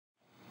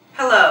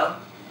Hello,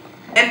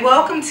 and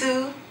welcome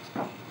to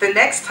The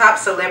Next Top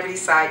Celebrity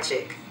Side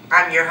Chick.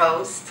 I'm your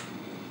host,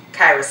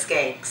 Keypsiia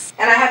Gipp.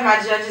 And I have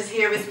my judges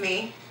here with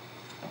me,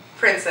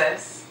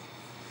 Princess,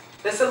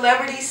 the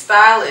celebrity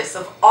stylist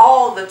of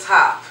all the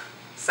top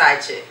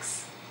side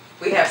chicks.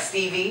 We have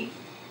Stevie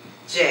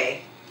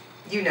J,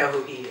 you know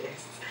who he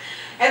is.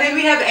 And then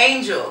we have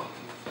Angel,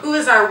 who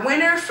is our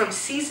winner from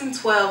season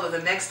 12 of The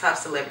Next Top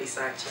Celebrity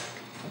Side Chick.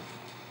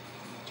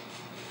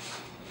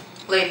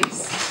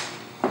 Ladies,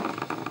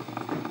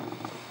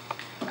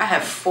 I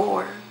have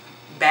 4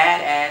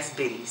 badass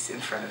biddies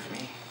in front of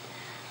me,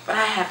 but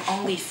I have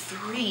only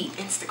 3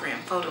 Instagram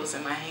photos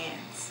in my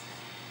hands.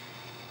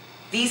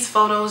 These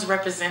photos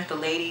represent the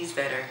ladies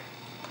that are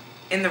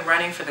in the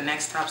running for the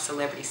next top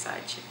celebrity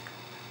side chick.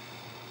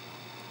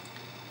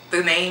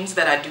 The names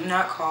that I do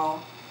not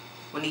call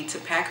will need to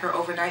pack her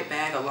overnight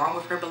bag along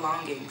with her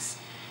belongings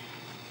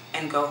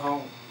and go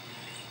home.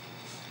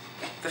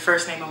 The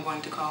first name I'm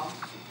going to call,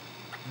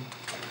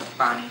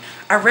 Bonnie.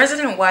 Our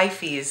resident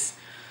wifey is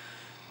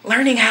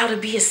learning how to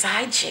be a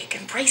side chick.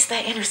 Embrace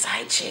that inner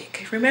side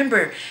chick.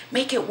 Remember,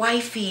 make it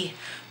wifey,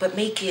 but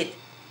make it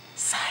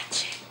side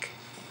chick.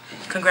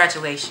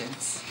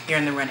 Congratulations. You're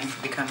in the running for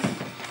becoming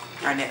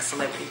our next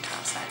celebrity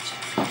top side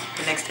chick.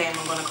 The next name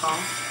I'm going to call,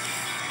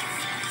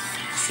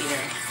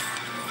 Sierra.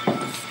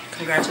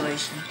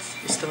 Congratulations.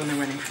 You're still in the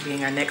running for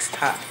being our next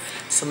top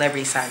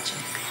celebrity side chick.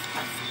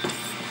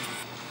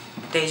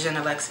 Deja and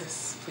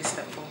Alexis, please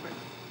step forward.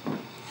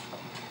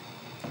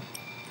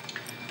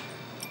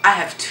 I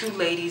have 2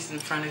 ladies in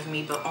front of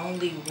me, but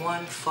only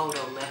 1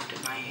 photo left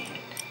in my hand.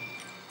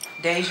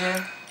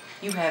 Deja,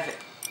 you have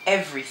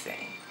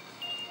everything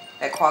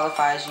that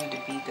qualifies you to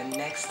be the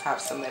next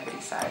top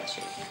celebrity side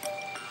chick.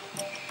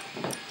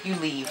 You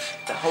leave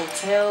the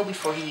hotel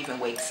before he even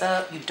wakes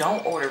up. You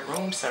don't order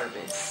room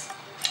service.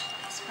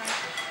 That's right.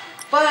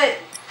 But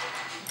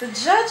the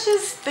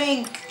judges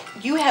think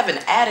you have an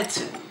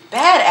attitude,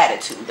 bad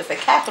attitude with a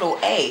capital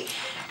A.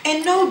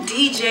 And no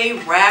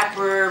DJ,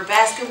 rapper,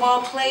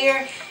 basketball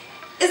player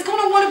is going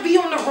to want to be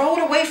on the road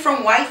away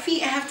from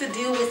wifey and have to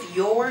deal with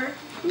your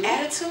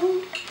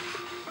attitude.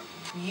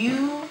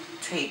 You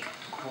take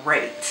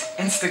great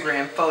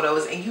Instagram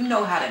photos and you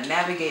know how to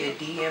navigate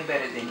a DM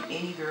better than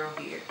any girl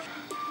here.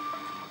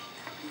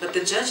 But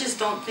the judges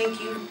don't think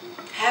you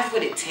have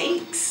what it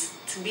takes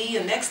to be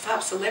a next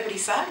top celebrity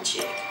side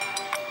chick.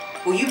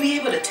 Will you be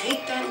able to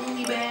take that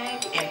Louis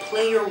bag and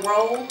play your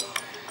role?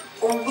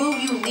 Or will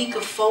you leak a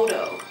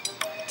photo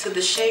to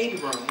the shade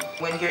room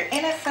when your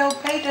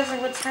NFL pay doesn't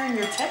return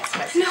your text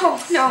messages? No,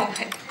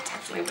 I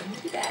definitely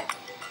wouldn't do that.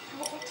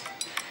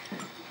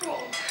 I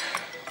won't.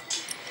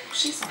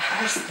 She's so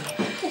thirsty.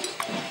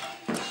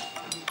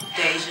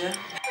 Deja.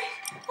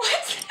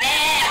 What?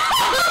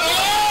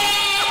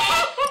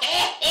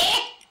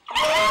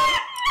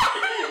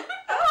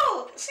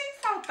 Oh, she's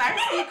so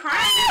thirsty,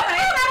 crying.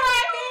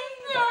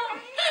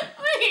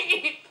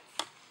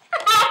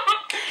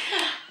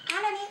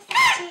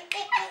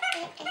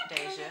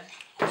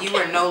 You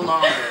are no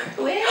longer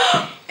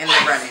in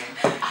the running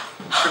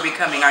for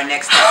becoming our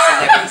next top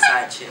celebrity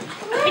side chick.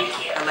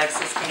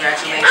 Alexis,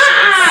 congratulations.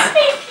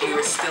 You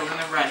are still in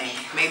the running.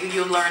 Maybe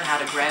you'll learn how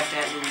to grab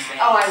that Louis bag.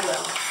 Oh, I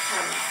will.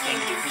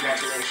 Thank you.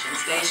 Congratulations.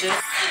 Deja?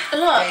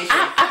 Look,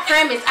 Deja. I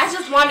promise. I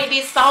just wanted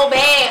this so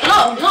bad.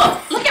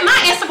 Look at my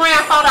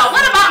Instagram photo.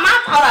 What about my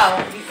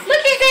photo?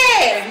 Look at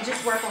that. You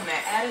just work on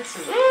that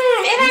attitude.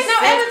 It ain't no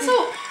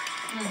attitude.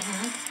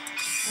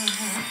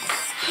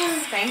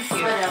 Thank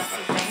you. Whatever.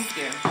 Thank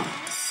you.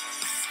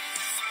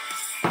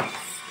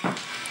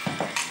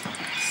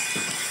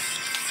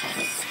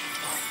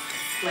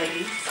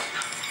 Ladies,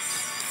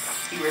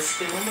 you are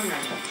still in the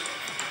running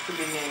to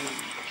be named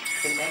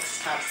the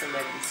next top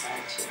celebrity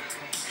side chick.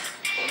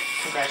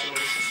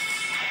 Congratulations.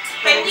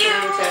 Thank you.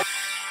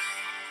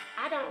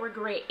 I don't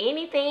regret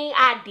anything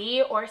I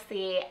did or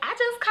said. I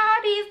just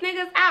call these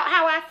niggas out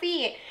how I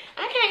see it.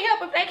 I can't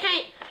help if they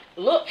can't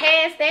look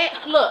past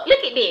that. Look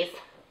at this.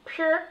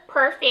 Pure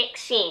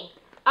perfection.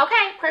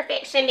 Okay?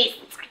 Perfectionist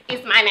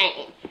is my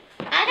name.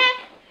 Okay?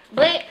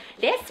 But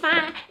that's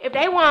fine if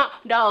they want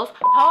those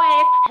whole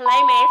ass,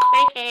 lame ass,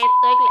 fake ass,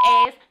 ugly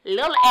ass,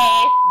 little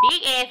ass,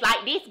 big ass,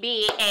 like this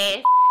big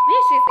ass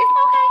bitches. It's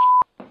okay.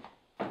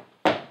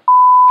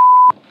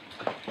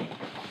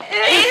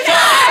 It's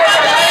time for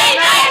the late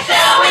night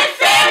show with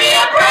Sammy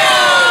Approved.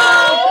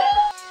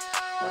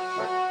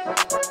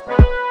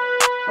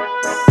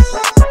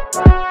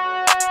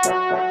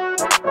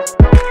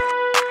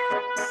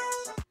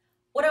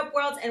 What up,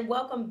 world, and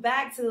welcome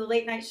back to the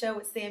Late Night Show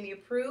with Sammy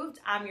Approved.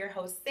 I'm your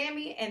host,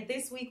 Sammy, and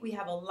this week we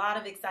have a lot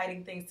of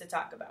exciting things to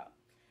talk about.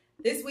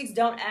 This week's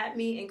Don't At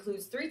Me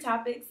includes 3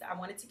 topics. I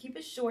wanted to keep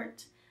it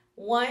short.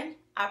 1,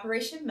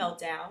 Operation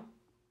Meltdown.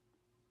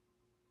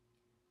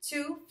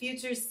 2,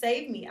 Future's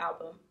Save Me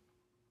album.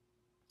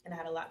 And I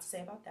had a lot to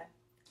say about that.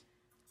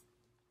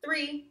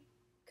 3,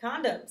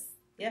 condoms.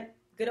 Yep,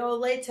 good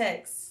old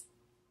latex.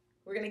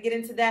 We're going to get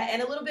into that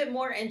and a little bit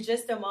more in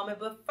just a moment.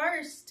 But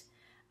first,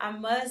 I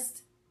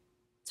must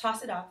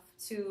toss it off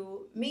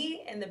to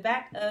me in the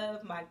back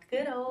of my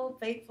good old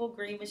faithful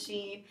green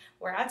machine,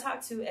 where I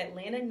talk to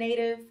Atlanta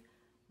native,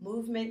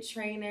 movement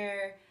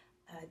trainer,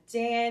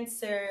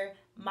 dancer,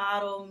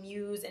 model,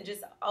 muse, and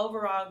just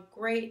overall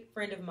great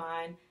friend of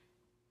mine,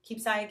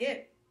 Keypsiia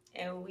Gipp.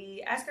 And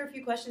we ask her a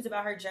few questions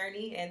about her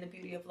journey and the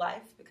beauty of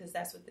life, because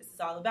that's what this is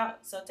all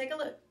about. So take a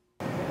look.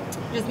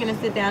 Just gonna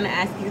sit down and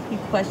ask you a few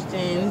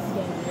questions,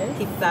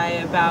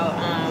 Keypsiia, about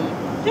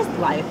just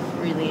life,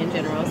 really, in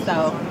general.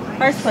 So,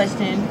 first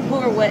question: who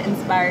or what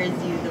inspires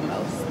you the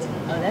most?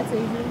 Oh, that's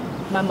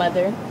easy. My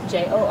mother,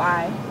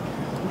 J.O.I.,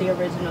 the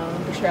original,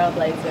 the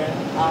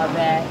trailblazer, all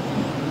that.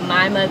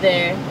 My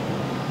mother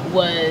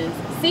was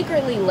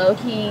secretly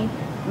low-key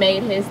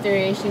made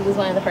history. She was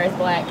one of the first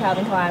black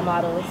Calvin Klein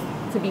models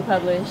to be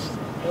published,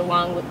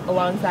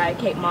 alongside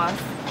Kate Moss.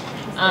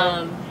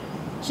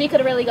 She could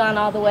have really gone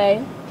all the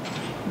way,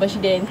 but she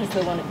didn't because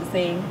still wanted to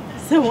sing.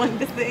 Still wanted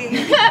to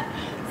sing.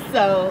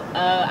 So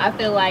I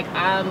feel like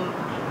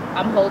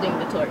I'm holding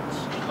the torch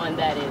on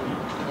that end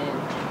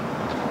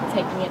and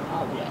taking it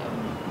all the way.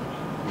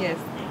 Yes,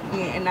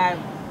 yeah, and I,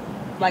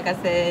 like I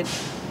said,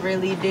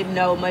 really didn't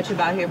know much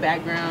about your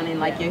background and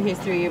like your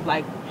history of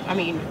like, I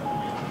mean,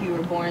 you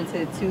were born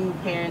to two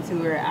parents who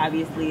were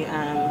obviously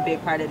a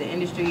big part of the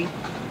industry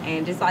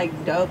and just like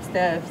dope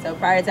stuff. So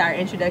prior to our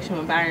introduction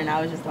with Byron,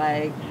 I was just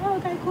like, oh,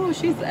 okay, cool,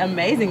 she's an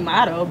amazing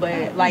model.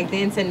 But like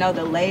then to know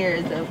the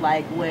layers of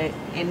like what,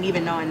 and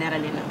even knowing that, I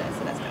didn't know that,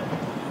 so that's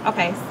dope.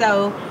 Okay,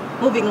 so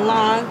moving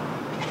along,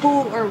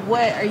 who or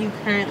what are you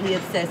currently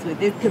obsessed with?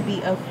 This could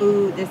be a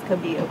food, this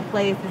could be a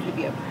place, this could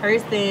be a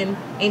person,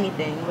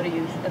 anything. What are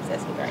you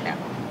obsessed with right now?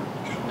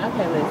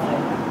 Okay,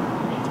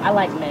 listen, I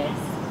like mess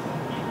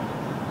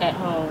at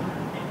home,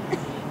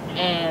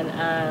 and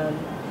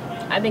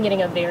I've been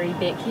getting a very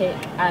big kick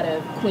out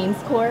of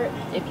Queen's Court.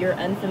 If you're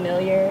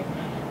unfamiliar,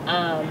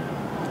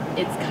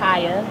 it's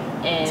Kaya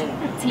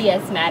and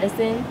T.S.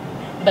 Madison,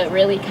 but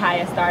really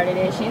Kaya started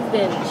it. She's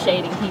been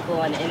shading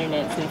people on the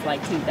internet since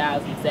like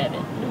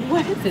 2007.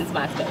 What? Since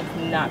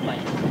MySpace, not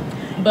playing.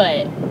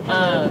 But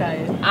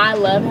I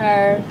love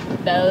her.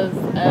 Those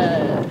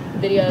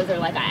videos are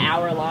like an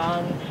hour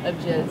long of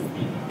just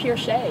pure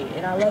shade,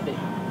 and I love it.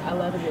 I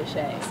love a good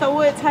shade. So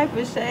what type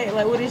of shade?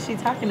 Like, what is she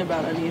talking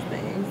about on these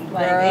things?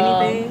 Like,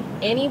 girl, anything?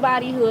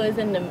 Anybody who is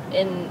in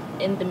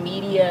the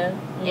media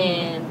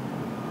and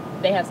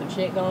they have some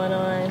shit going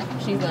on,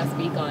 she's gonna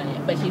speak on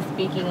it. But she's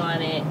speaking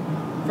on it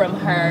from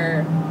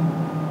her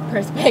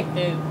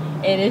perspective,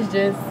 and it's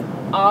just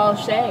all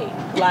shade.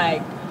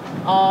 Like,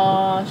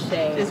 all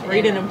shade. Just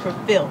reading them for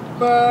filth.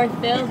 For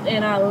filth,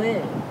 and I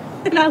live.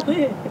 And I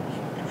live.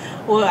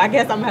 Well, I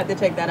guess I'm gonna have to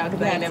check that out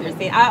because I ain't never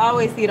seen. I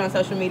always see it on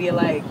social media.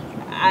 Like,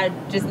 I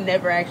just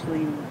never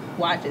actually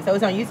watch it. So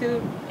it's on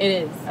YouTube? It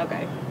is.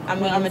 Okay. I'm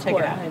gonna check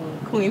it out. Honey.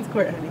 Queen's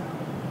Court, honey.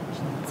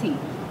 T.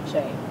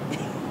 Shade.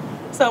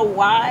 So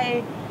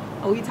why?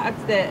 We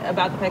talked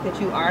about the fact that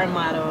you are a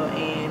model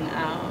and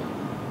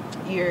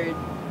you're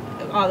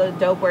all the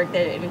dope work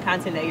that and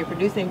content that you're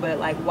producing. But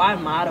like, why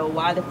model?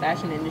 Why the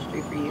fashion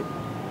industry for you?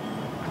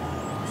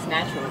 It's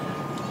natural.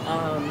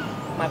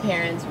 My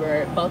parents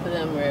both of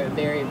them were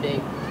very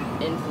big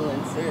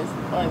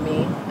influencers on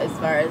me as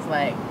far as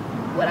like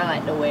what I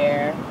like to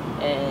wear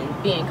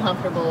and being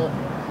comfortable,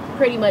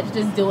 pretty much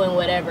just doing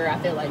whatever I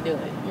feel like doing.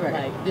 Right.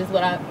 Like, this is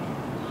what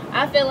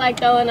I feel like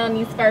throwing on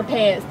these fur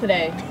pants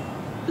today.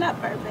 Not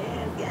fur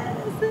pants,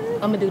 yes.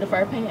 I'm gonna do the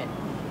fur pant.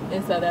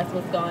 And so that's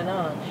what's going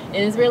on. And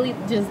it's really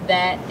just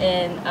that,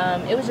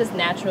 and it was just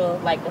natural.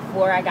 Like,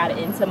 before I got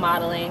into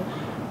modeling,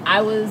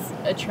 I was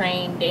a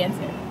trained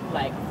dancer,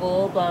 like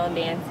full-blown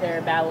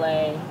dancer,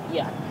 ballet,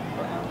 yeah.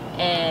 Wow.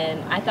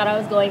 And I thought I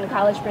was going to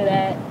college for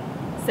that.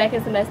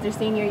 Second semester,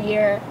 senior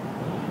year,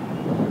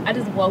 I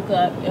just woke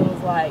up and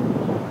was like,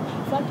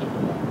 fuck it.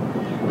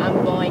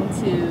 I'm going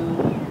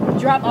to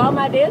drop all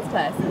my dance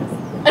classes.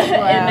 Wow.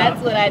 And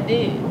that's what I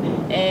did.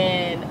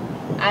 And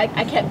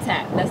I kept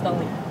tapped. That's the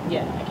only,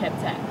 I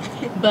kept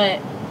tapped.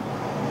 But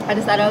I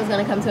decided I was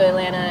going to come to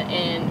Atlanta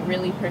and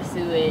really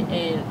pursue it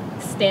and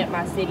stamp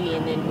my city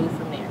and then move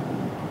from there.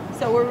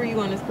 So where were you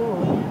going to school?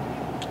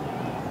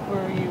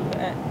 Where were you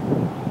at?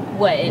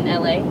 What, in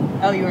LA?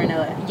 Oh, you were in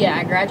LA. Yeah,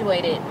 I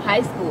graduated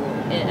high school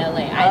in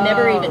LA. I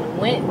never even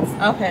went.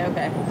 Okay.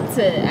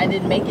 I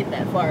didn't make it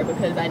that far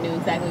because I knew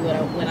exactly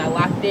when I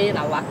locked in,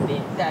 I locked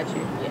in. Got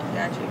you.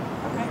 Yeah. Got you.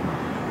 Okay.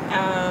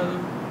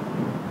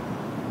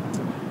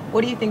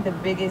 What do you think the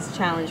biggest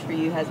challenge for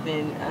you has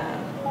been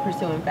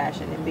pursuing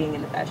fashion and being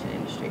in the fashion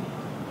industry?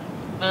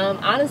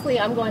 Honestly,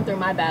 I'm going through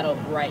my battle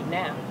right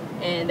now,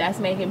 and that's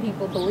making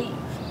people believe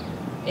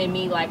in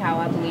me like how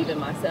I believe in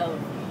myself.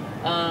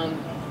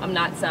 I'm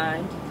not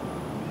signed.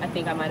 I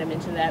think I might have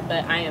mentioned that,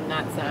 but I am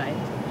not signed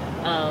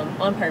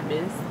on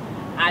purpose.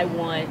 I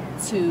want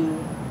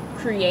to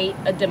create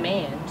a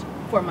demand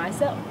for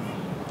myself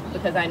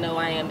because I know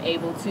I am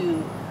able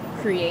to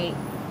create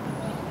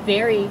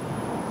very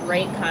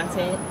great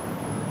content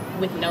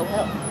with no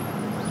help.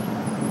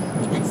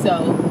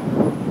 So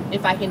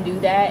if I can do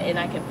that and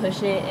I can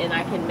push it and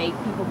I can make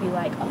people be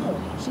like,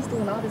 oh, she's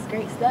doing all this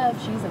great stuff,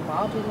 she's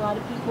involved with a lot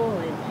of people,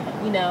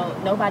 and you know,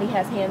 nobody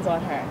has hands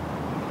on her,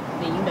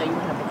 then you know you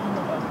have to come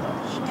up off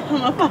that.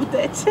 Come up off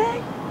that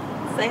check.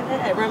 Say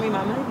that. Run me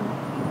my money.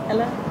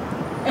 Hello.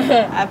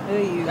 I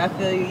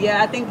feel you.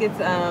 Yeah, I think it's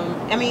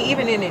I mean,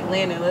 even in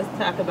Atlanta, let's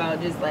talk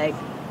about just like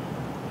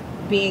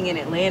being in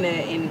Atlanta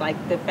and like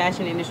the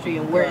fashion industry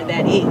and where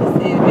that is,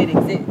 if it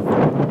exists.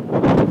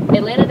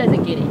 Atlanta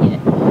doesn't get it yet.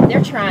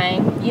 They're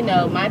trying. You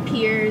know, my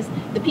peers,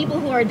 the people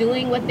who are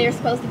doing what they're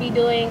supposed to be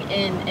doing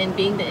and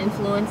being the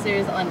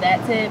influencers on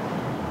that tip,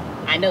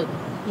 I know them.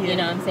 Yeah. You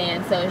know what I'm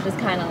saying? So it's just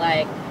kind of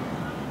like,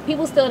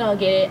 people still don't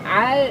get it.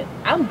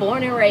 I'm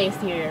born and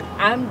raised here.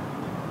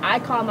 I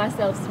call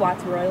myself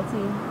SWAT's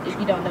royalty. If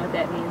you don't know what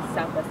that means,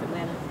 Southwest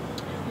Atlanta.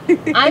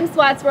 I'm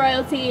SWAT's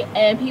royalty,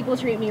 and people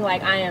treat me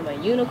like I am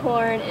a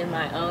unicorn in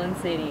my own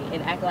city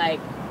and act like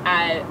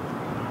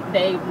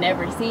they've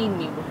never seen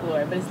me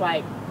before. But it's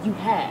like, you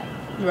have.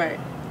 Right.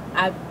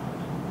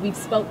 We've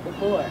spoke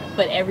before,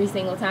 but every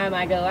single time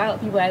I go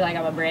out, people act like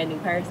I'm a brand new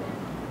person.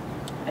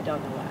 I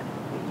don't know why.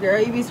 Girl,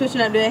 you be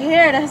switching up the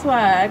hair. That's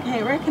why I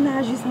can't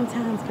recognize you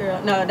sometimes,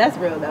 girl. No, that's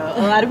real, though.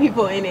 A lot of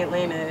people in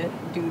Atlanta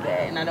do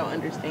that, and I don't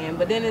understand.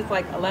 But then it's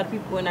like a lot of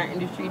people in our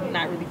industry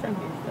not really from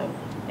here, so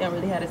they don't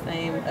really have the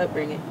same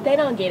upbringing. They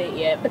don't get it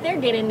yet, but they're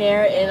getting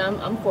there, and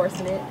I'm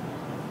forcing it.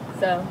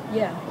 So,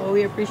 yeah. Well,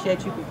 we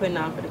appreciate you for putting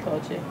on for the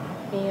culture.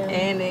 Yeah.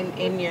 And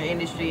in your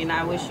industry, and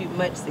I wish you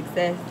much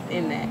success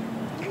in that.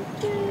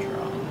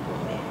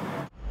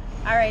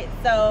 All right,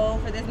 so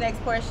for this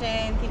next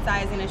portion,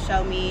 Keypsiia is going to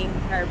show me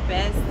her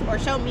best, or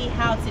show me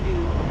how to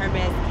do her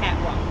best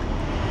catwalk.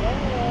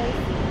 Yes.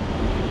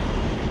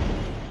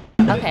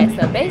 Okay,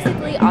 so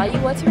basically all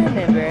you want to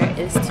remember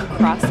is to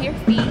cross your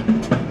feet,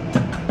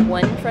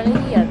 one in front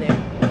of the other.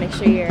 Make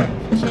sure your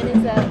chin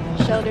is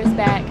up, shoulders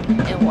back,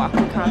 and walk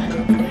with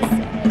confidence and steps.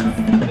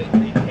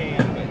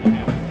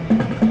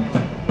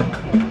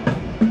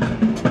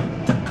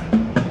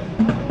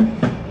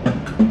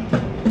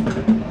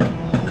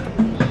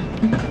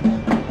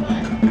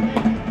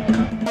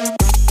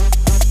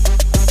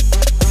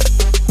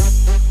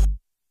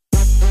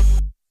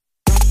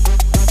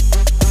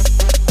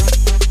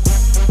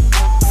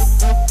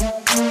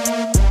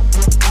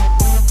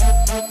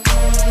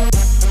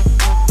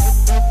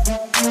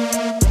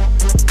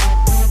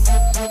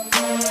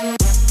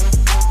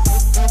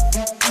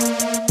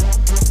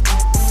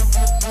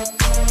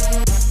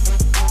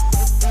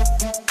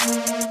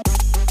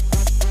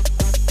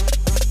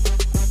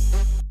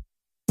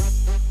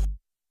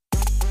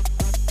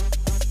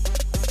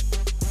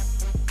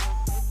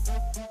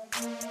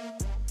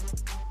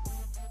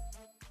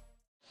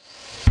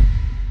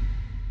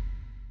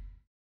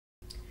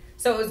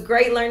 So it was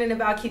great learning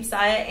about Keypsiia,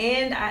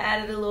 and I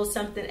added a little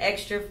something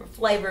extra for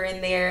flavor in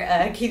there.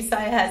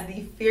 Keypsiia has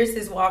the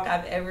fiercest walk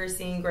I've ever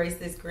seen grace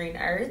this green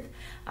earth.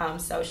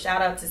 So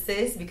shout out to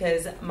sis,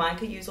 because mine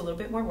could use a little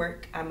bit more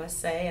work, I must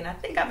say. And I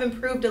think I've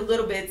improved a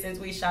little bit since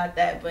we shot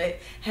that. But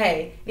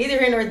hey, neither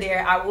here nor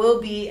there. I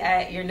will be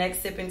at your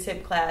next sip and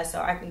tip class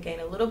so I can gain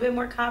a little bit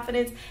more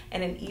confidence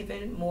and an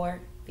even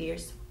more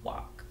fierce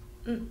walk.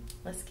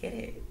 Let's get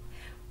it.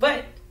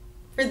 But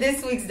for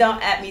this week's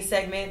Don't At Me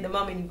segment, the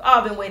moment you've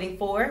all been waiting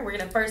for, we're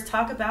going to first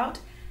talk about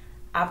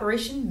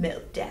Operation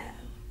Meltdown.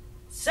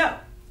 So,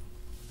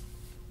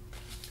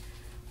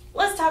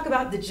 let's talk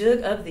about the jug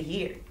of the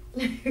year.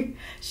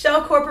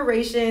 Shell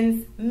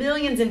corporations,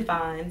 millions in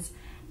fines,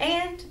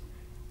 and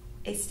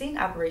a sting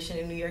operation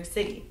in New York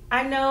City.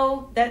 I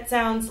know that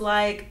sounds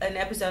like an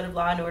episode of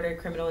Law and Order: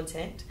 Criminal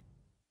Intent.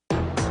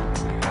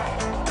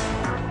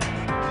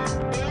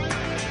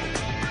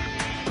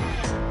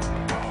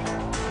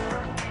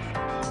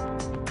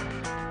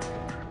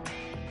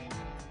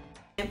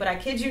 But I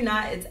kid you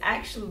not, it's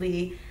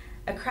actually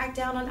a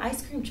crackdown on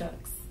ice cream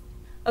trucks.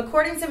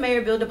 According to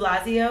Mayor Bill de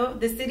Blasio,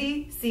 the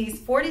city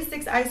seized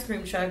 46 ice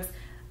cream trucks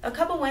a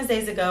couple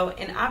Wednesdays ago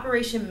in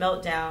Operation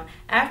Meltdown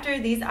after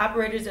these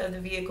operators of the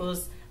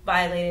vehicles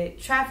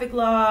violated traffic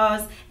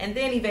laws and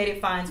then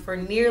evaded fines for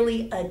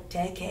nearly a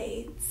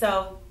decade.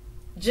 So,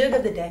 jug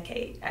of the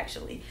decade,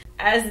 actually.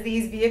 As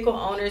these vehicle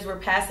owners were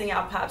passing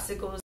out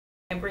popsicles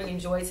and bringing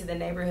joy to the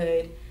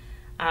neighborhood,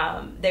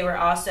 they were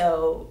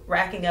also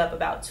racking up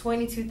about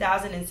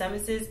 22,000 in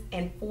summonses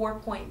and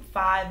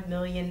 $4.5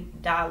 million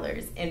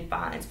in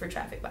fines for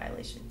traffic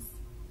violations.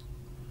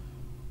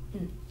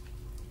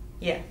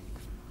 Yeah,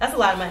 that's a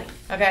lot of money,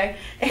 okay?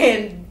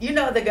 And you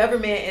know, the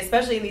government,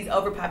 especially in these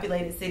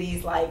overpopulated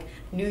cities like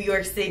New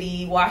York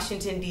City,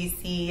 Washington,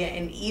 D.C.,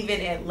 and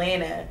even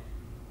Atlanta,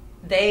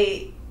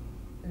 they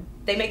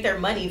make their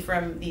money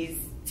from these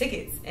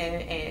tickets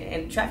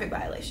and traffic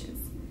violations.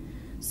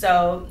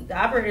 So the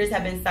operators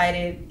have been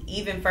cited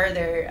even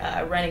further,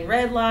 running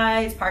red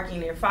lights, parking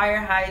near fire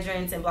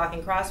hydrants, and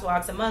blocking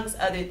crosswalks, amongst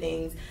other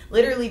things,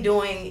 literally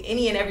doing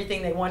any and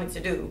everything they wanted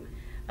to do.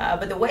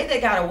 But the way they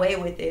got away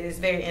with it is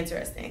very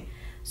interesting.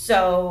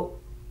 So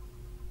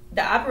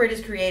the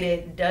operators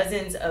created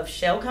dozens of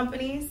shell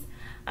companies,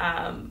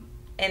 and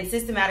and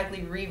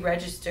systematically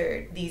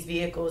re-registered these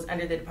vehicles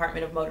under the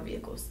Department of Motor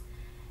Vehicles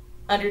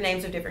under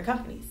names of different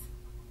companies.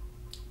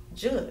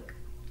 Joke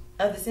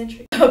of the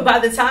century. By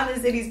the time the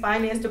city's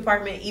finance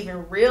department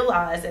even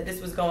realized that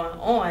this was going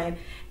on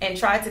and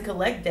tried to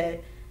collect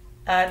debt,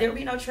 there would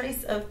be no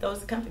trace of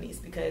those companies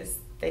because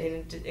they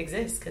didn't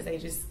exist, because they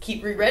just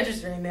keep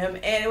re-registering them.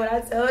 And when I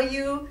tell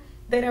you,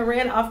 they done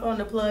ran off on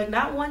the plug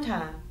not one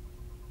time,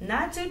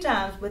 not 2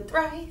 times, but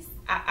thrice.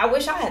 I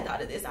wish I had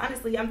thought of this.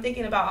 Honestly, I'm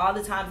thinking about all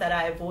the times that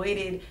I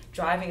avoided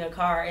driving a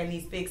car in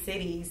these big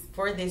cities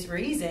for this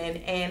reason.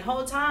 And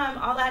whole time,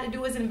 all I had to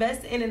do was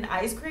invest in an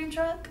ice cream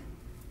truck.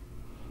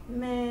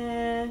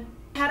 Man,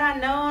 had I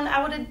known,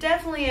 I would have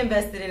definitely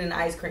invested in an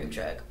ice cream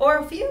truck or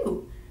a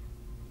few.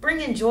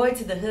 Bringing joy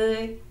to the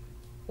hood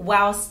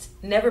whilst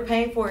never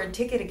paying for a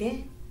ticket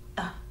again.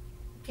 Ah,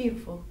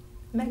 beautiful.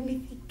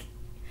 Magnifique.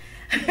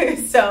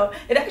 So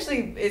it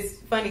actually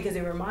is funny because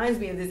it reminds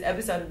me of this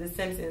episode of The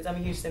Simpsons. I'm a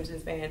huge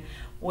Simpsons fan,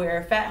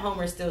 where Fat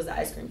Homer steals the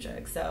ice cream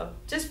truck. So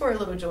just for a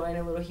little joy and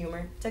a little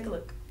humor, take a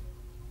look.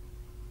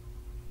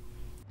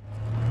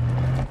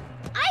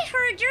 I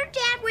heard your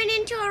dad went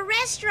into a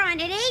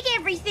restaurant and ate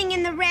everything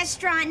in the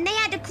restaurant, and they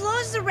had to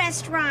close the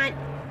restaurant.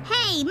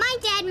 Hey, my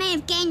dad may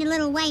have gained a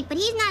little weight, but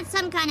he's not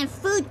some kind of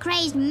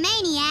food-crazed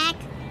maniac.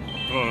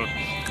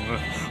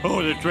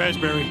 Oh, the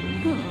raspberry.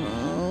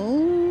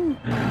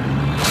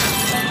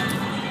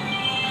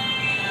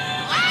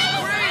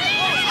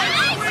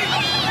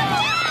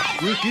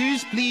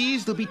 Workers,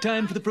 please, there'll be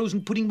time for the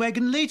frozen pudding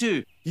wagon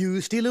later.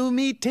 You still owe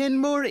me 10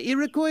 more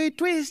Iroquois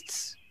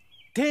twists.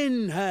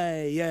 10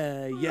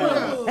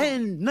 hi-ya-ya,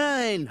 and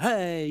 9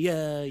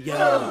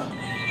 hi-ya-ya.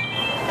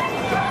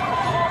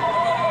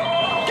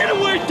 Get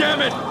away,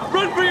 damn it!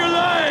 Run for your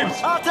lives!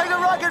 I'll take a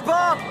rocket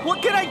bomb!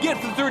 What can I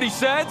get for 30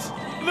 cents?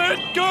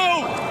 Let go!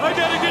 I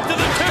gotta get to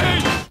the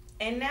tank!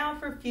 And now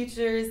for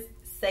Future's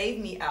Save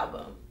Me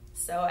album.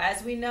 So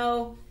as we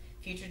know,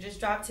 Future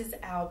just dropped his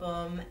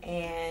album,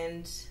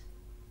 and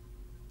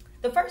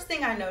the first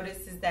thing I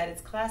noticed is that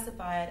it's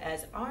classified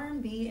as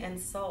R&B and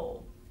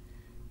soul.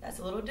 That's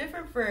a little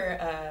different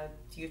for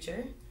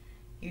Future.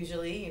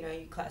 Usually, you know,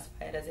 you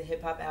classify it as a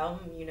hip-hop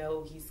album. You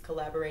know, he's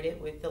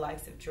collaborated with the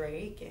likes of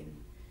Drake and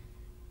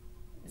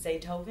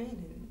Zaytoven,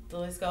 and the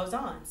list goes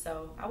on.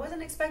 So I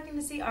wasn't expecting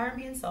to see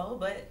R&B and soul,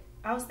 but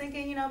I was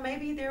thinking, you know,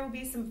 maybe there will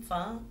be some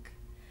funk.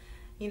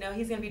 You know,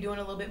 he's going to be doing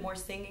a little bit more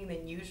singing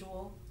than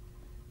usual.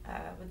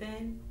 But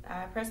then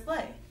I pressed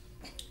play.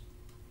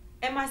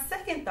 And my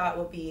second thought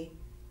would be,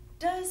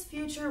 does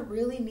Future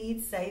really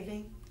need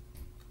saving?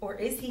 Or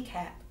is he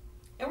cap?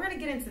 And we're going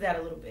to get into that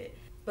a little bit.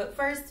 But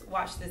first,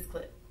 watch this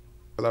clip.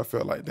 I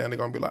felt like, damn, they're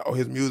going to be like, oh,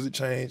 his music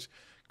changed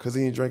because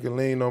he ain't drinking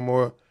lean no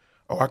more.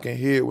 Oh, I can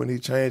hear it when he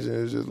changing.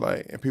 It's just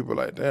like, and people are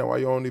like, damn, why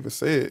you don't even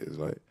say it? It's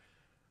like,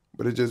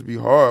 but it just be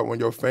hard when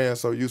your fans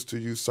so used to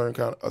you a certain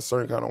kind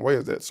of way,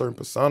 is that certain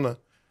persona.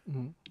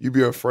 Mm-hmm. You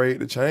be afraid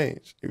to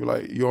change. You be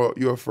like,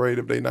 you're afraid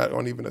if they not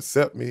gonna even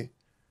accept me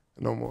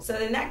no more. So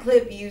in that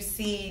clip, you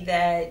see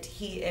that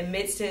he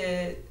admits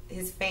to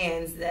his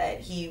fans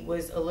that he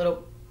was a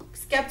little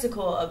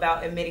skeptical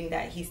about admitting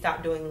that he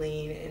stopped doing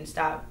lean and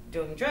stopped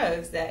doing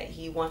drugs that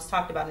he once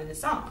talked about in his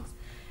songs.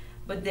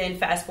 But then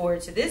fast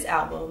forward to this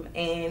album,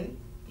 and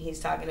he's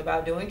talking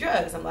about doing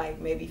drugs. I'm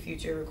like, maybe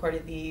Future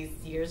recorded these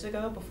years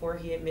ago before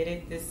he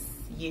admitted this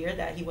year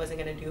that he wasn't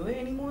going to do it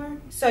anymore.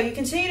 So you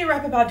continue to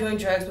rap about doing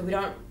drugs, but we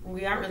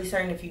aren't really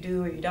certain if you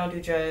do or you don't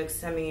do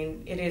drugs. I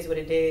mean, it is what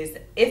it is.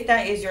 If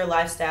that is your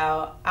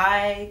lifestyle,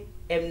 I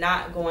am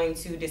not going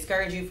to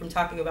discourage you from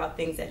talking about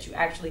things that you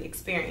actually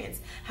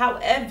experience.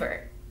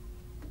 However,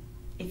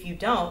 if you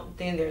don't,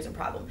 then there's a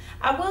problem.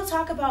 I will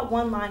talk about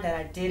one line that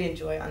I did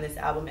enjoy on this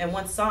album and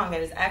one song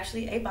that is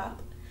actually a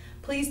bop.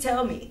 Please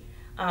Tell Me.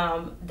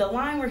 The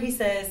line where he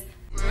says,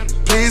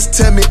 please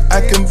tell me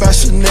I can buy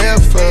Chanel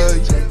for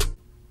you.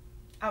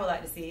 I would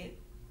like to see it.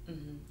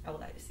 I would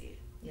like to see it.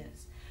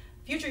 Yes.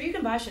 Future, you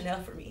can buy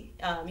Chanel for me.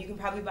 You can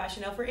probably buy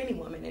Chanel for any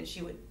woman, and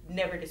she would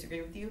never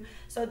disagree with you.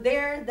 So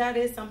that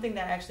is something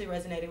that actually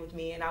resonated with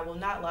me, and I will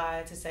not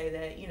lie to say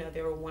that, you know,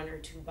 there were 1 or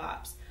 2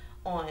 bops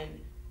on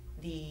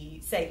the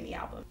Save Me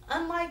album.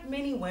 Unlike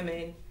many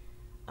women,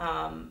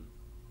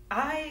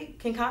 I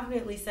can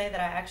confidently say that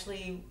I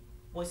actually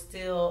was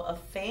still a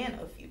fan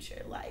of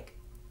Future. Like,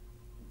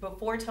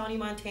 before Tony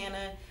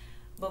Montana,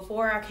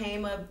 before I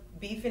came up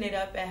beefing it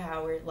up at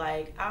Howard,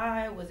 like,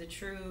 I was a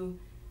true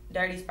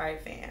Dirty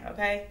Sprite fan,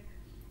 okay?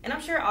 And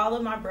I'm sure all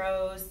of my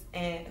bros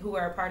and who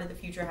are a part of the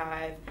Future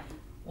Hive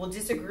will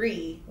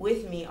disagree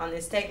with me on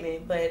this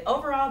statement, but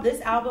overall, this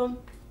album,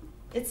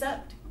 it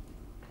sucked.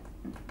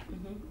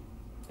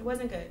 It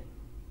wasn't good.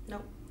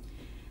 Nope.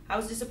 I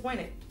was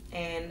disappointed,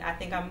 and I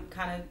think I'm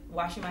kind of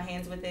washing my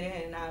hands with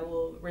it, and I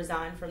will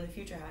resign from the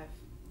Future Hive.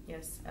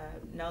 Yes,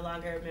 no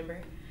longer a member.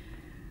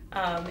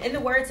 In the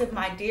words of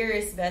my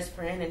dearest best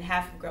friend and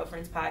Half of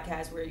Girlfriends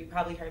podcast, where you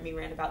probably heard me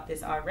rant about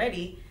this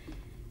already,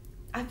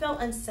 I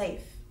felt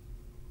unsafe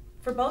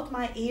for both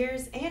my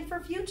ears and for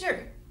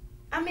Future.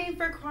 I mean,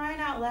 for crying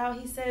out loud,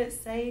 he said,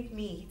 save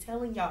me. He's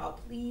telling y'all,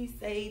 please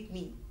save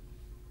me.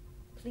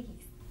 Please.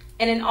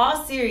 And in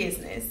all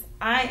seriousness,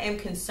 I am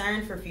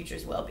concerned for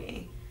Future's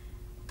well-being,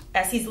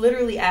 as he's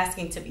literally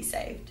asking to be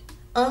saved,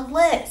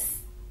 unless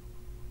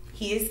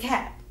he is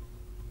Cap.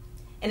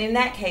 And in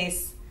that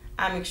case,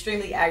 I'm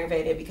extremely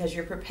aggravated because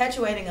you're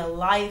perpetuating a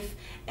life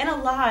and a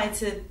lie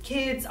to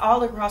kids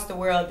all across the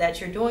world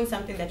that you're doing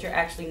something that you're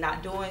actually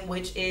not doing,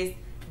 which is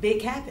big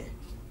capping.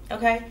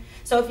 Okay?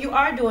 So if you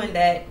are doing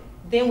that,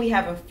 then we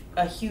have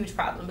a huge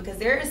problem, because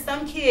there is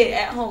some kid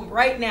at home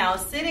right now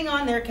sitting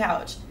on their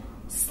couch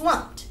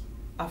slumped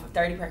off of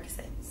 30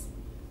 Percocets.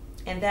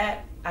 And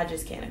that I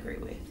just can't agree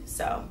with.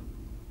 So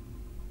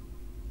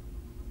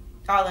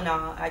all in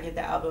all, I give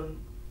the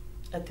album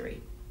a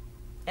 3.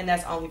 And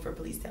that's only for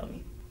Please Tell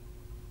Me.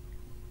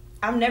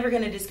 I'm never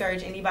going to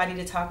discourage anybody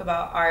to talk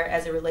about art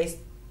as it relates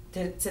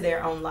to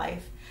their own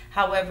life.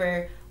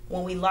 However,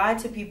 when we lie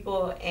to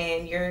people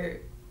and you're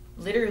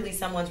literally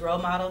someone's role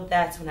model,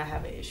 that's when I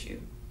have an issue.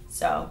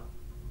 So,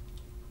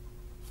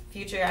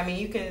 Future, I mean,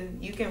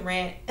 you can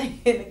rant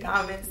in the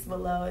comments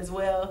below as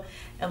well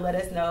and let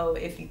us know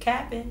if you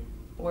capping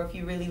or if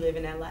you really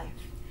living that life.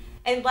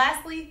 And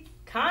lastly,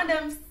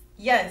 condoms.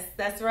 Yes,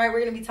 that's right.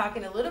 We're going to be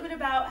talking a little bit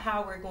about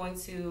how we're going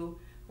to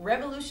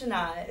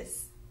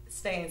revolutionize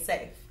staying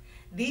safe.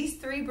 These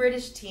 3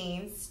 British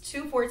teens,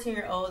 2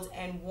 14-year-olds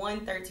and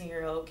 1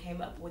 13-year-old,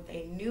 came up with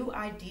a new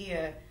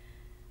idea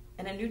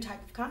and a new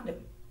type of condom.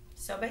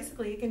 So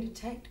basically, it can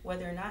detect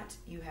whether or not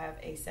you have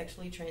a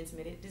sexually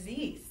transmitted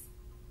disease.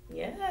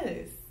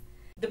 Yes.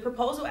 The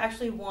proposal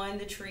actually won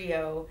the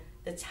trio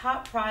the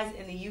top prize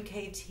in the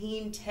UK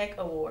Teen Tech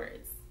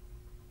Awards.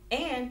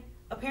 And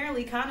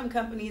apparently, condom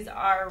companies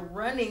are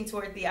running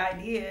toward the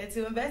idea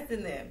to invest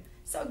in them.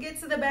 So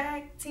get to the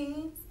bag,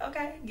 teens,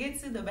 okay?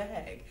 Get to the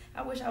bag.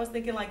 I wish I was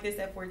thinking like this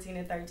at 14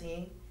 and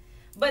 13.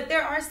 But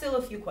there are still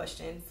a few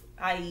questions,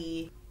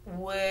 i.e.,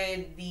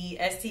 would the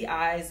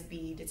STIs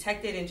be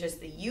detected in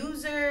just the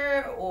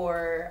user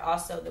or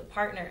also the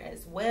partner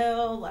as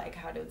well? Like,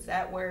 how does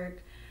that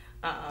work?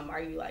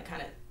 Are you like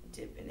kind of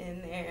dipping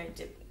in there,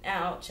 dipping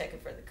out, checking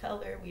for the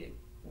color?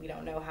 We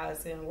don't know how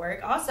it's gonna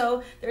work.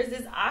 Also, there's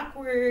this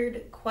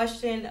awkward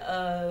question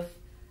of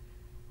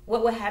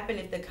what would happen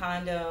if the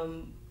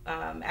condom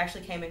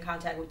actually came in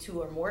contact with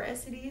 2 or more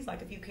STDs.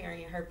 Like if you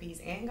carrying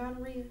herpes and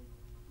gonorrhea,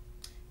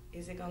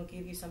 is it gonna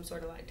give you some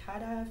sort of like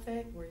tie-dye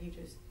effect where you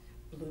just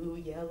blue,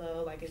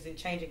 yellow, like is it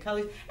changing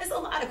colors? There's a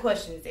lot of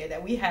questions there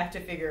that we have to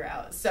figure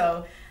out.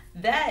 So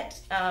that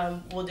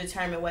will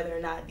determine whether or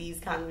not these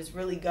condoms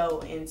really go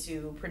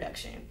into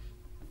production.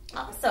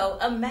 Also,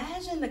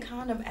 imagine the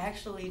condom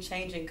actually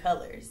changing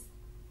colors,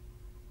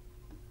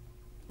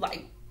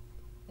 like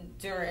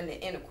during the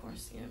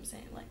intercourse, you know what I'm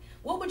saying? Like,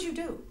 what would you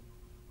do?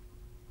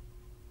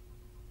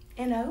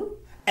 N-O?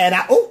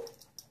 N-O?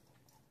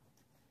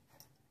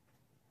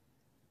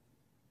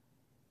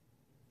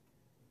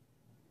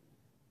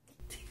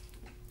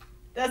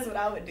 That's what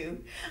I would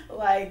do.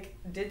 Like,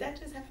 did that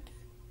just happen?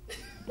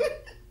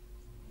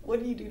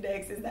 What do you do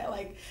next? Is that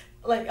like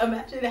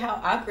imagine how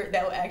awkward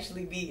that would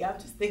actually be. I'm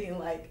just thinking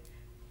like,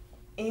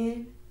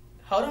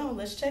 hold on,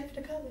 let's check for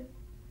the color.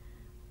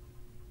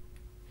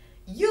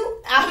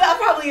 I'm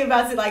probably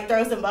about to like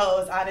throw some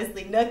bows,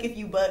 honestly. Nuck if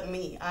you buck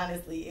me,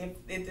 honestly,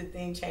 if the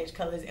thing changed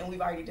colors, and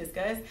we've already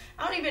discussed.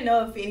 I don't even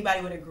know if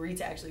anybody would agree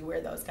to actually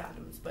wear those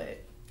condoms,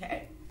 but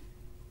hey,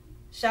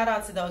 shout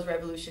out to those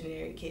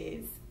revolutionary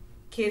kids.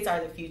 Kids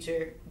are the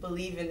future.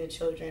 Believe in the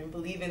children,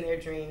 believe in their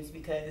dreams,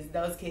 because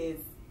those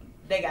kids,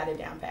 they got it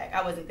down pat.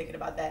 I wasn't thinking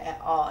about that at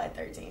all at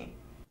 13.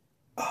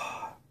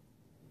 I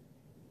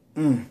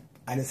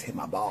just hit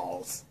my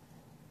balls.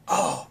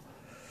 Oh,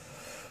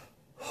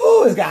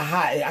 it's got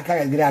hot. I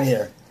gotta get out of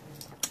here.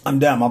 I'm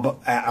done.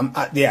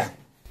 Yeah.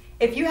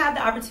 If you have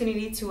the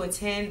opportunity to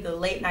attend the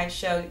late night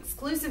show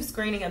exclusive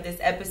screening of this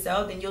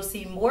episode, then you'll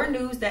see more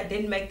news that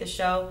didn't make the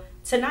show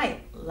tonight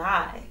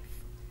live.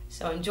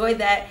 So enjoy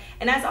that.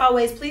 And as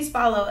always, please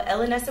follow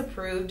LNS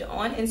Approved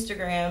on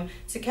Instagram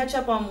to catch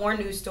up on more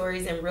news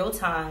stories in real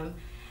time.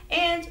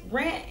 And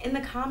rant in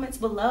the comments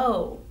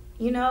below.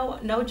 You know,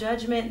 no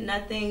judgment,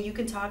 nothing. You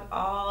can talk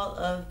all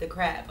of the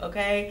crap,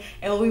 okay?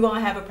 And we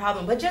won't have a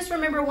problem. But just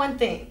remember one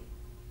thing.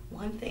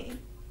 One thing.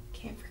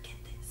 Can't forget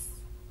this.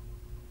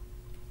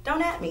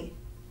 Don't at me.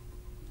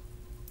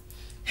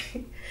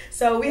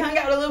 So we hung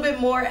out a little bit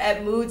more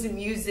at Moods and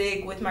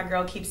Music with my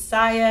girl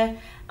Keypsiia.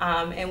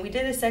 And we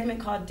did a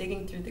segment called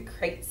Digging Through the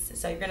Crates.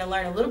 So you're going to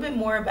learn a little bit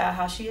more about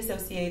how she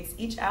associates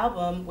each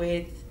album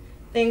with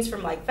things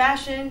from like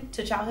fashion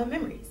to childhood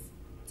memories.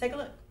 Take a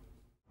look.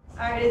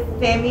 All right, it's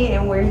Sammy,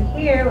 and we're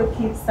here with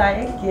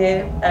Keypsiia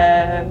Gipp,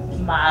 a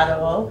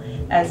model,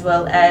 as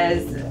well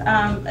as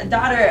a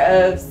daughter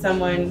of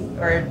someone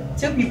or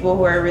 2 people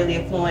who are really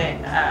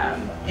affluent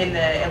in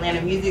the Atlanta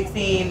music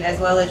scene,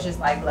 as well as just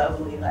like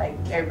globally. Like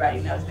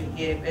everybody knows Big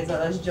Gipp, as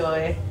well as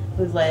Joy,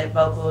 who's led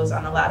vocals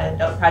on a lot of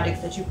dope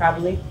projects that you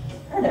probably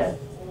heard of.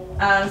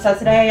 So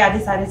today I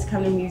decided to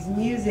come to Muse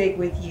Music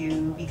with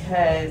you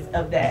because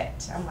of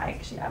that. I'm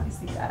like, she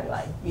obviously got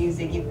like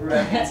music, you grew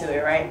up into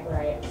it, right?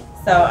 Right.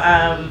 So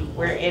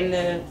we're in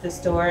the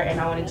store, and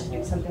I wanted to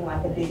do something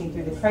like a digging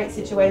through the crate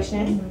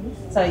situation.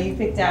 Mm-hmm. So you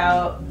picked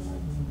out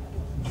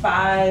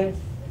 5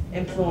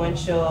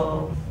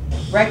 influential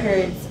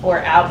records or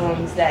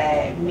albums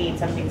that mean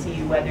something to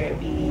you, whether it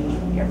be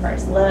your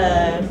first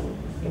love,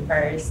 your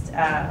first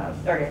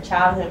or your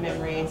childhood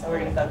memories. So we're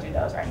gonna go through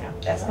those right now.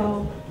 That's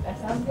cool. That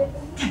sounds good.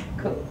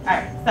 Cool. All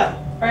right. So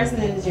first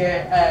one is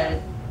your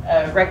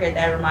record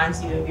that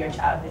reminds you of your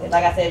childhood.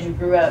 Like I said, you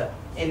grew up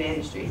in the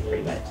industry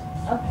pretty much.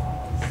 Okay.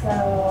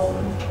 So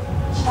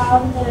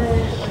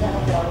childhood, we're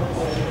gonna go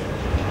with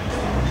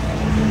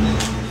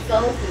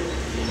Soul Food.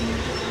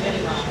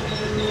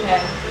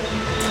 Okay.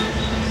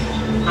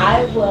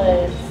 I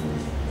was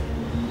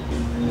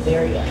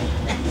very young.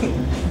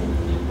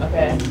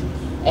 Okay.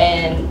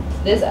 And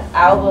this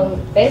album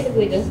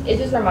basically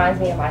just reminds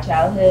me of my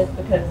childhood,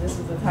 because this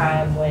was a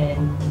time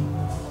when,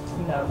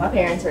 you know, my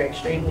parents were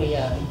extremely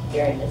young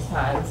during this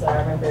time. So I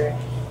remember,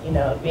 you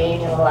know,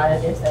 being in a lot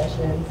of their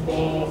sessions,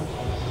 being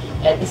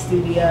at the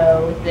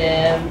studio with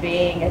them,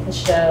 being at the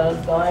shows,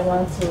 going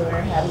on tour,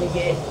 having to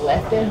get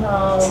left at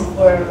home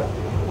for,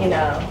 you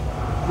know,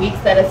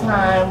 weeks at a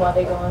time while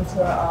they go on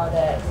tour, all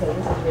that. So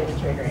this is really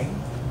triggering.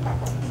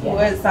 Yeah.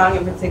 What song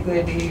in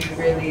particular do you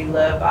really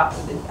love off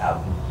of this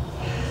album?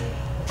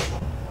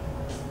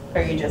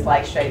 Or you just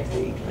like straight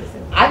through, you can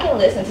listen? I can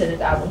listen to this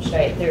album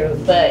straight through,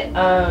 but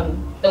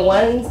the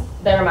ones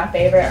that are my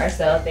favorite are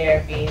Cell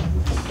Therapy,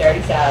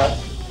 Dirty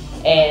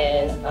South,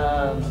 and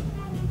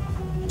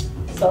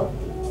Soul.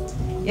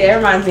 Yeah, it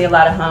reminds me a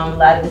lot of home, a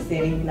lot of the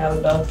city. You know,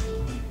 we both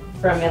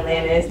from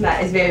Atlanta. It's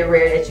very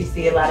rare that you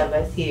see a lot of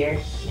us here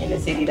in the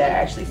city that are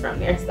actually from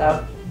there.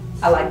 So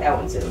I like that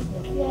one too.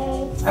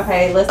 Yes.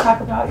 Okay, let's talk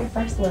about your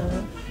first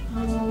love.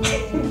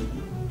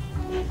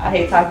 I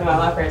hate talking about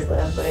my first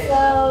love, but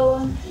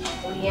so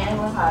Leanne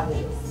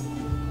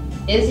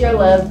Wahabi's Is Your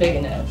Love Big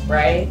Enough,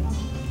 right?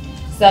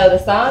 So the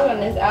song on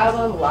this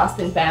album, Lost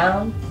and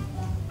Found,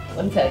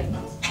 let me tell you,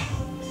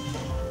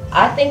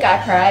 I think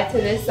I cried to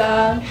this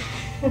song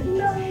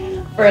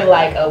for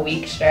like a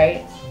week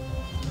straight.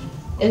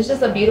 It's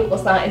just a beautiful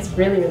song. It's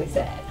really, really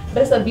sad,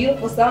 but it's a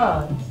beautiful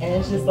song, and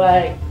it's just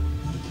like,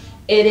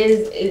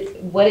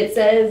 what it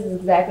says is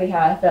exactly how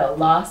I felt,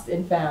 lost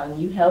and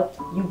found. You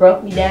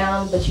broke me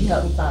down, but you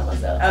helped me find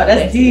myself. Oh,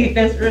 that's deep.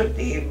 That's real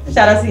deep.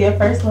 Shout out to your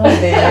first love,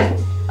 then.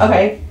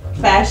 Okay,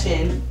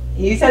 fashion.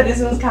 You said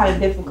this one's kind of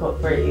difficult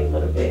for you a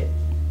little bit.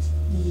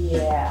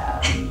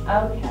 Yeah.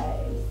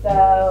 Okay.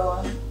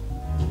 So,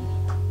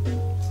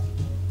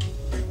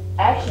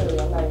 actually,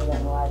 I'm not even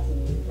gonna lie to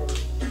you,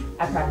 because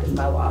I practiced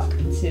my walk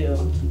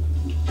to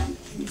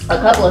a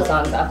couple of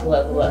songs off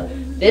Level Up.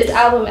 This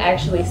album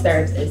actually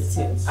serves as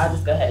 2. I'll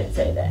just go ahead and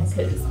say that,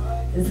 because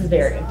this is a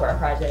very important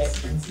project.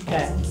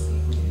 Okay.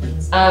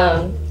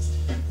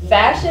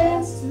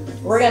 Fashion,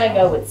 we're gonna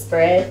go with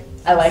Spread.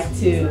 I like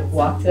to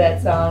walk to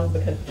that song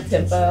because of the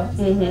tempo.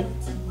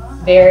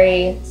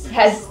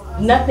 Has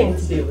nothing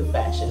to do with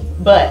fashion,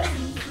 but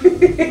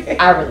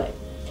I relate.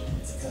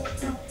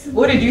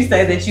 What did you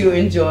say that you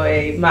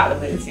enjoy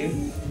modeling to?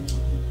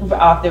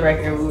 Off the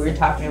record, we were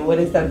talking, what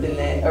is something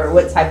that, or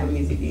what type of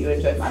music do you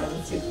enjoy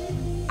modeling to?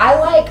 I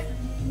like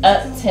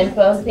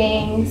up-tempo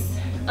things,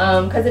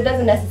 because it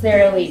doesn't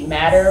necessarily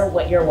matter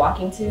what you're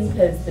walking to,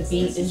 because the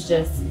beat is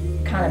just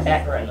kind of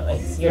background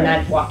noise. You're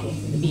not walking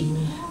to the beat.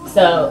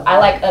 So I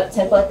like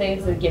up-tempo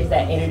things that gives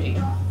that energy,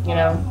 you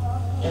know?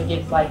 It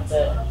gives like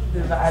the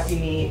vibe you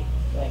need.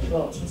 Like,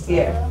 boom.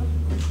 Yeah.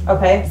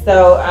 Okay,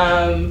 so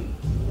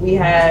we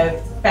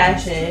have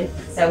fashion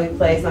that we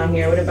place on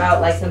here. What about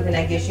like something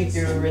that gets you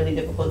through a really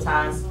difficult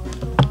time?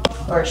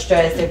 Or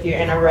stress if you're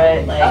in a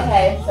rut? Like,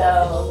 okay,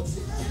 so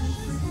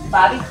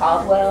Bobby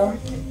Caldwell,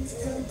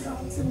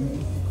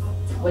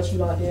 What You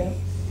Gonna Do?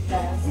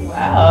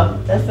 Wow,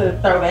 that's a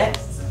throwback.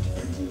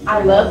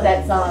 I love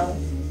that song.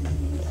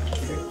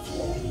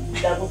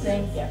 Double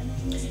thing, yeah.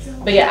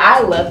 But yeah,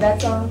 I love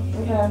that song.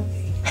 Okay.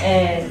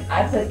 And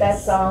I put that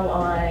song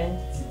on,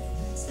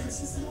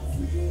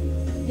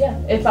 yeah,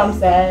 if I'm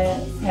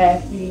sad,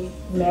 happy,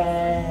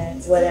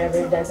 mad, whatever,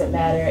 it doesn't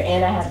matter.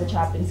 And I have the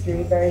chopped and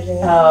screwed version.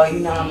 Oh, you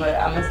know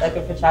I'm a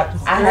sucker for chopped and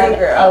screwed. I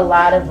have a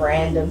lot of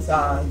random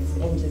songs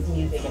and just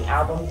music and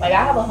albums. Like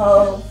I have a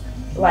whole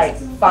like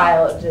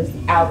file of just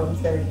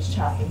albums that are just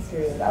chopped and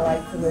screwed. I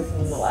like to listen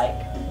to like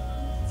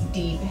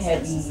deep,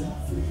 heavy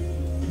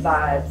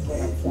vibes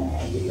when I'm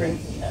sad. It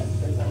brings me up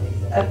for some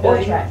reason.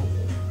 Or trap music.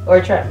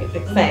 Or trap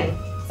music.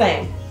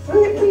 Same.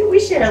 We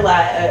share a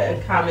lot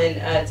of common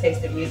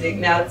taste of music.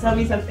 Now tell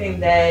me something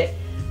that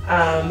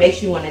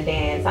makes you want to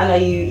dance. I know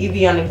you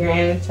be on the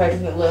gram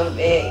twerking a little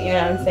bit, you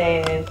know what I'm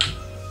saying?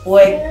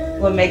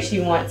 What makes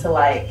you want to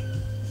like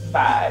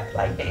vibe,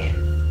 like dance?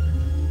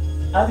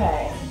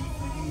 Okay.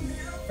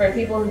 For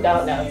people who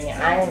don't know me,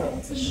 I am an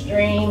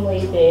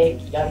extremely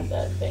big Young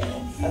Thug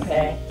fan,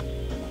 okay?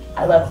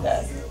 I love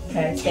Thug,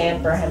 okay?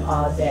 Stand for him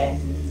all day.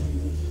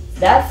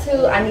 That's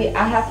who I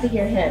have to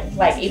hear him.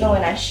 Like even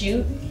when I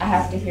shoot, I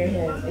have to hear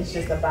him. It's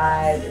just a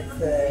vibe,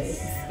 it's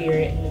a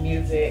spirit in the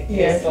music.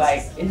 Yeah. It's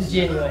like, it's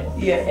genuine.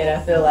 Yeah.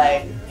 And I feel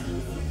like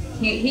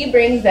He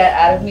brings that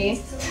out of me.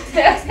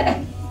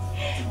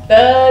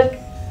 Thug.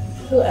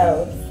 Who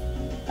else?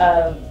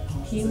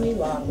 Huey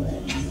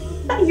Longwood.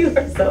 You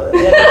are so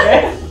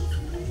right?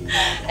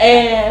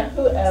 And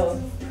who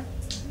else?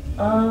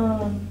 No,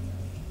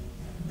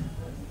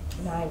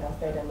 I ain't gonna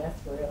say them. That's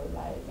real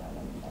life.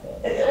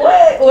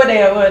 What they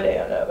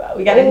don't know about?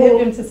 We gotta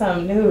dip into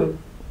something new,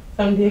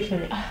 something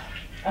different.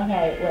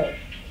 Okay, wait.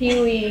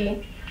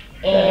 Huey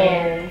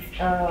and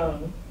what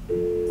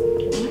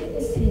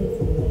is his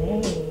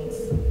name?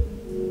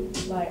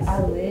 Like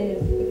I live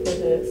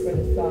for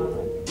the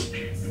song.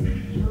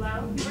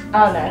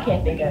 Oh no, I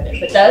can't think of it.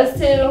 But those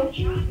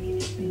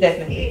two,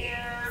 Definitely.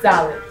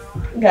 solid.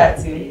 Got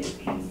to.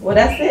 Well,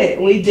 that's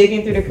it. We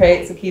digging through the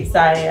crates with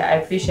Keypsiia. I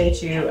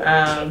appreciate you.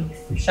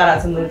 Shout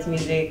out to Moods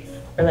Music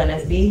for letting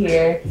us be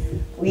here.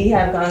 We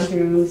have gone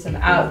through some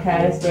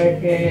Outkast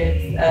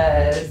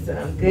records,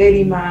 some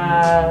Goody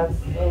Mob,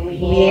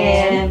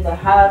 Leanne, the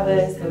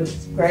Havas. It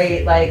was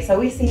great. Like, so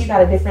we see you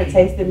got a different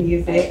taste in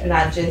music,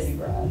 not just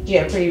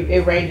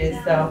it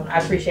ranges. So I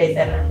appreciate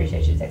that, and I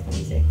appreciate you texting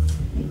me too.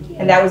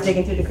 And that was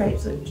digging through the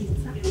crates with Keypsiia.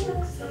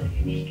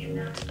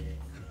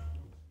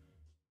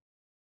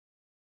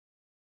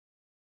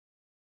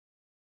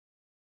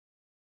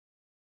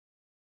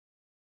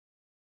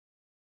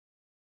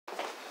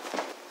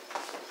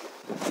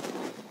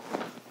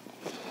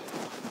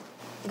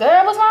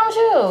 Girl, what's wrong with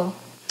you?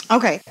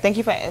 Okay, thank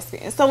you for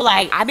asking. So,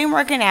 like, I've been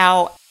working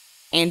out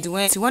and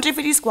doing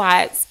 250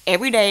 squats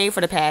every day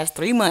for the past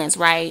 3 months,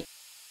 right?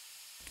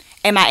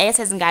 And my ass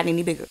hasn't gotten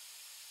any bigger.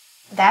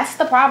 That's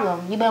the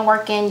problem. You've been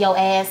working your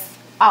ass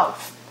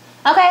off.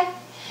 Okay?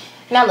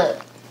 Now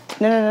look.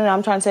 No.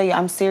 I'm trying to tell you,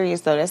 I'm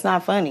serious, though. That's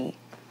not funny,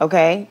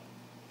 okay?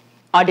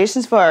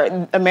 Auditions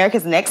for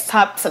America's Next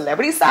Top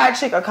Celebrity Side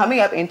Chick are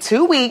coming up in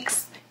 2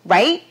 weeks,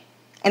 right?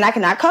 And I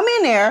cannot come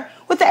in there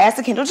with the ass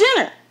of Kendall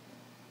Jenner.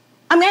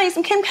 I mean, I need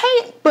some Kim K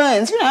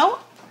buns, you know.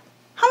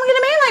 How am I gonna get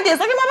a man like this?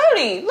 Look at my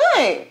booty.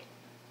 Look.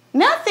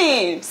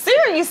 Nothing.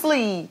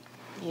 Seriously.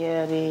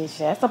 Yeah, bitch.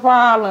 That's the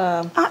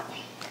problem.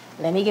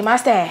 Let me get my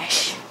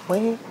stash.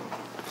 Wait.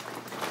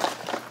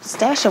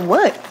 Stash of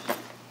what?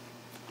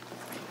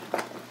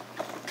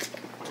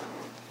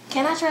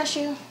 Can I trust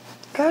you?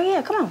 Girl,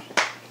 yeah, come on.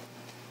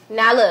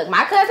 Now look,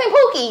 my cousin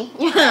Pookie,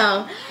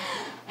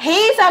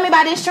 he told me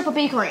about this Triple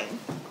B cream.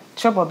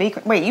 Triple B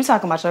cream? Wait, you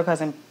talking about your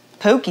cousin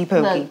Pookie?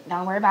 Look,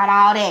 don't worry about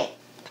all that.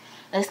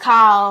 It's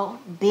called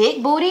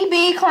Big Booty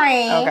B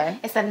Cream. Okay.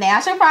 It's a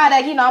natural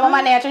product. You know I'm on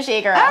my natural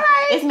shit, girl. All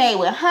right. It's made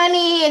with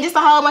honey and just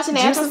a whole bunch of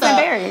natural stuff. And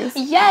berries.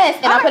 Yes,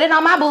 and I put it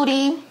on my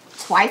booty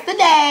twice a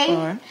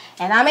day.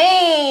 And I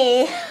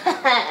mean...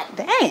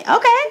 Dang,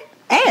 okay.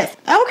 Ass,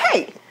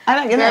 okay.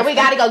 Girl, we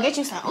gotta go get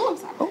you some. Oh, I'm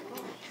sorry. Ooh.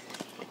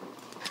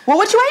 Well,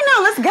 what you waiting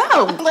on? Let's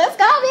go. Let's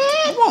go,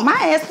 bitch. I want my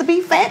ass to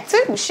be fat,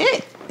 too.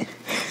 Shit.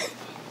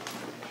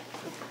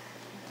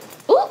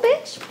 Ooh,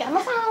 bitch. Got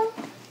my phone.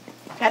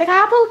 Gotta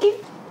call Pookie.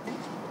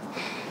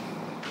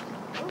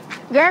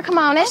 Girl, come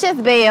on. That's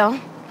just Bill.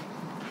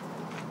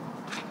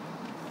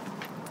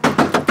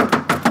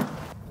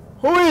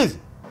 Who is it?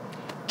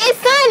 It's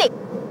Sonny.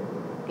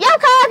 Your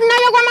cousin know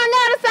your grandma on the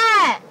other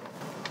side.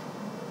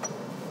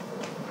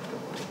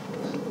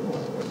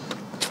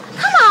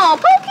 Come on,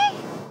 Pookie.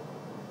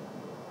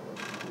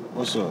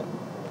 What's up?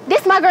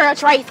 This my girl,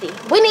 Tracy.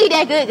 We need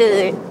that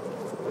good.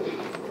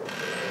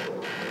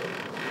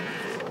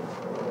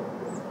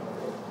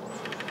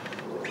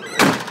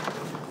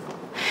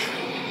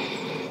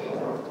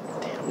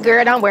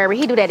 Girl, don't worry.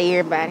 He do that to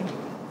everybody.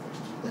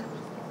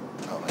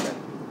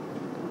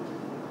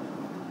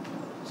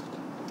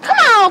 Come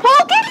on,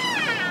 Pookie.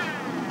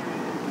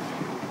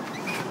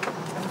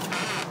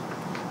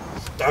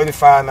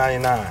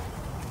 $35.99,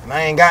 and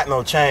I ain't got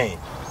no change.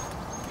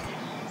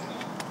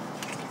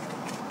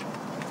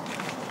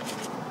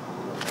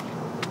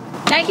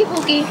 Thank you,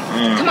 Pookie.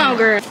 Come on,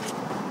 girl.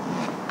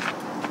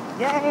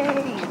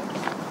 Yay.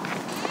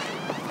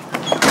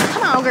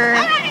 Come on, girl.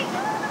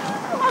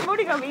 My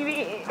booty gonna be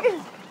big.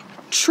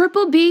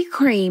 Triple B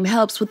Cream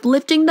helps with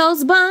lifting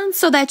those buns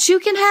so that you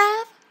can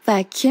have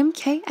that Kim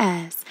K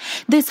ass.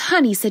 This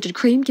honey-scented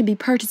cream can be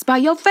purchased by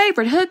your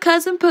favorite hood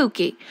cousin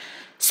Pookie.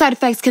 Side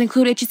effects can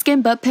include itchy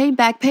skin, butt pain,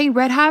 back pain,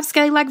 red hives,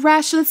 scaling like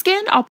rash to the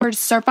skin. All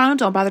purchases are final.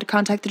 Don't bother to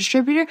contact the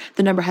distributor.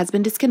 The number has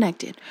been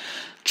disconnected.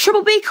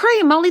 Triple B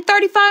Cream, only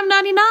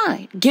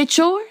 $35.99. Get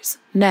yours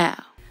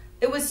now.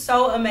 It was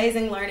so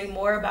amazing learning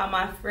more about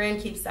my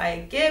friend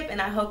Keypsiia Gipp,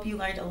 and I hope you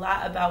learned a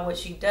lot about what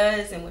she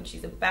does and what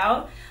she's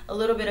about, a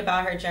little bit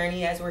about her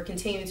journey as we're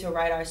continuing to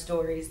write our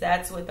stories.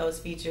 That's what those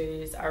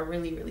features are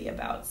really, really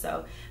about.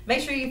 So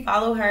make sure you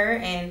follow her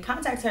and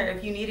contact her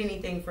if you need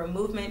anything from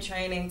movement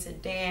training to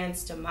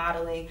dance to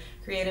modeling,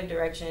 creative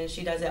direction.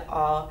 She does it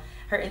all.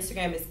 Her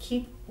Instagram is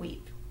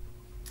KeepWeep.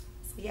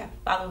 Yeah,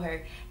 follow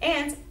her.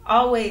 And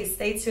always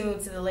stay tuned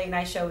to the Late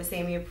Night Show with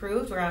Sammy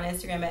Approved. We're on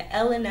Instagram at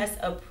LNS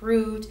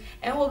Approved.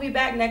 And we'll be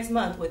back next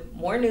month with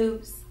more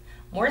news,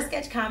 more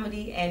sketch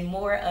comedy, and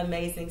more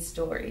amazing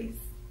stories.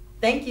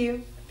 Thank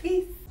you.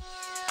 Peace.